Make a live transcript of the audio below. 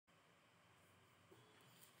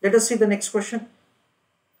Let us see the next question.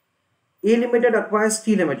 A Limited acquires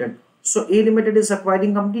T Limited. So A Limited is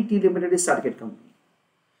acquiring company, T Limited is target company.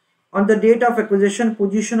 On the date of acquisition,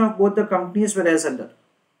 position of both the companies were as under.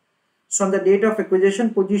 So on the date of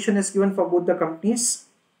acquisition, position is given for both the companies.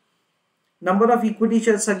 Number of equity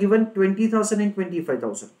shares are given 20,000 and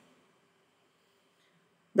 25,000.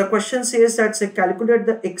 The question says that say calculate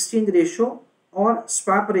the exchange ratio or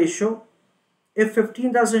swap ratio if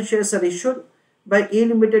 15,000 shares are issued by A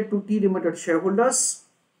Limited to T Limited shareholders.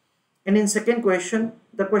 And in second question,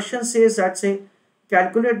 the question says that say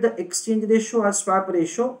calculate the exchange ratio or swap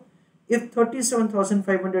ratio if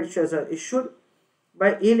 37,500 shares are issued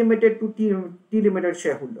by A Limited to T Limited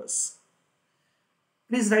shareholders.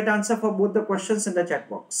 Please write answer for both the questions in the chat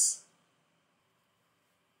box.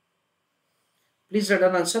 Please write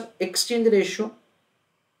an answer, exchange ratio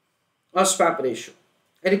or swap ratio.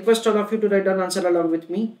 I request all of you to write an answer along with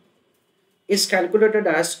me. Is calculated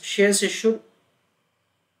as shares issued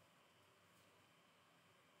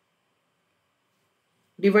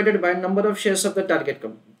divided by number of shares of the target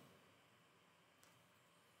company.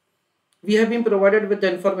 We have been provided with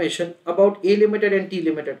the information about A Limited and T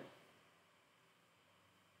Limited.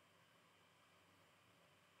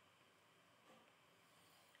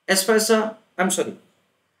 As far as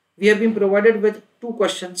we have been provided with two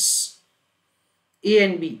questions, A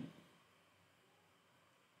and B.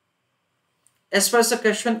 As far as the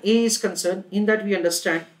question A is concerned, in that we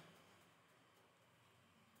understand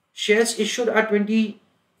shares issued are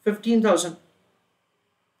 15,000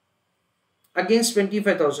 against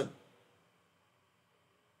 25,000.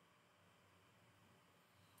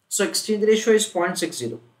 So exchange ratio is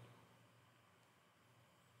 0.60.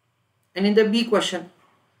 And in the B question,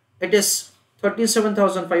 it is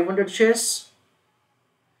 37,500 shares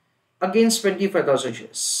against 25,000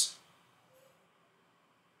 shares.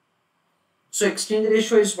 So exchange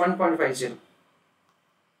ratio is 1.50.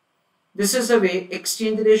 This is the way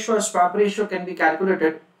exchange ratio or swap ratio can be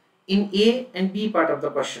calculated in A and B part of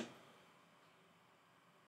the question.